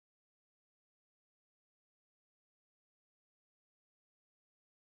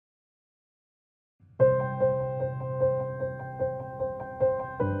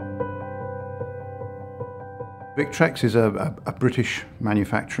Victrex is a British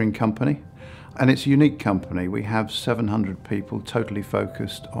manufacturing company, and it's a unique company. We have 700 people totally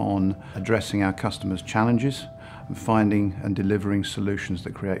focused on addressing our customers' challenges and finding and delivering solutions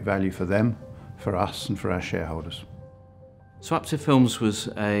that create value for them, for us and for our shareholders. So Aptiv Films was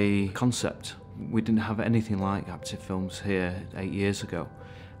a concept. We didn't have anything like Aptiv Films here 8 years ago,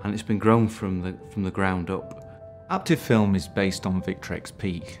 and it's been grown from the ground up. Aptiv Film is based on Victrex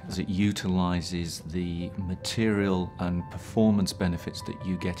Peak, as it utilises the material and performance benefits that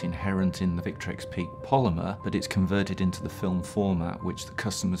you get inherent in the Victrex Peak polymer, but it's converted into the film format which the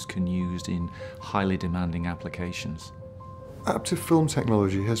customers can use in highly demanding applications. Aptiv Film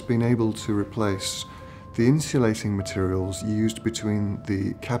technology has been able to replace the insulating materials used between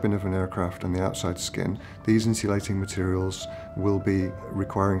the cabin of an aircraft and the outside skin. These insulating materials will be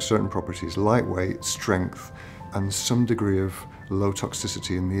requiring certain properties: lightweight, strength, and some degree of low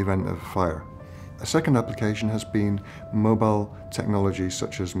toxicity in the event of a fire. A second application has been mobile technology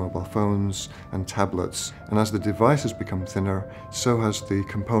such as mobile phones and tablets, and as the device has become thinner, so has the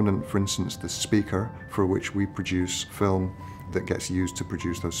component, for instance the speaker, for which we produce film that gets used to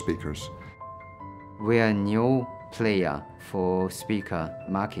produce those speakers. We are a new player for speaker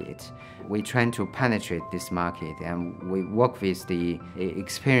market. We try to penetrate this market, and we work with the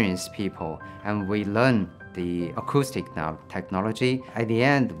experienced people, and we learn the acoustic technology. At the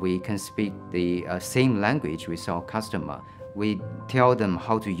end, we can speak the same language with our customer. We tell them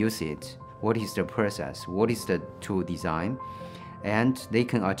how to use it, what is the process, what is the tool design, and they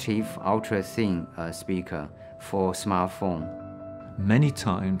can achieve ultra-thin speaker for smartphone. Many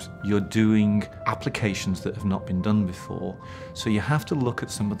times you're doing applications that have not been done before, so you have to look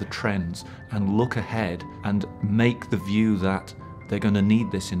at some of the trends and look ahead and make the view that they're going to need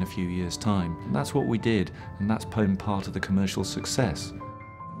this in a few years' time. And that's what we did, and that's been part of the commercial success.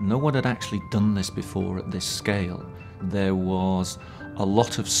 No one had actually done this before at this scale. There was a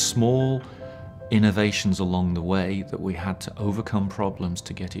lot of small innovations along the way that we had to overcome problems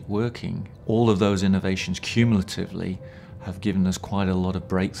to get it working. All of those innovations cumulatively have given us quite a lot of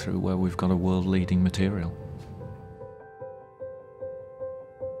breakthrough where we've got a world-leading material.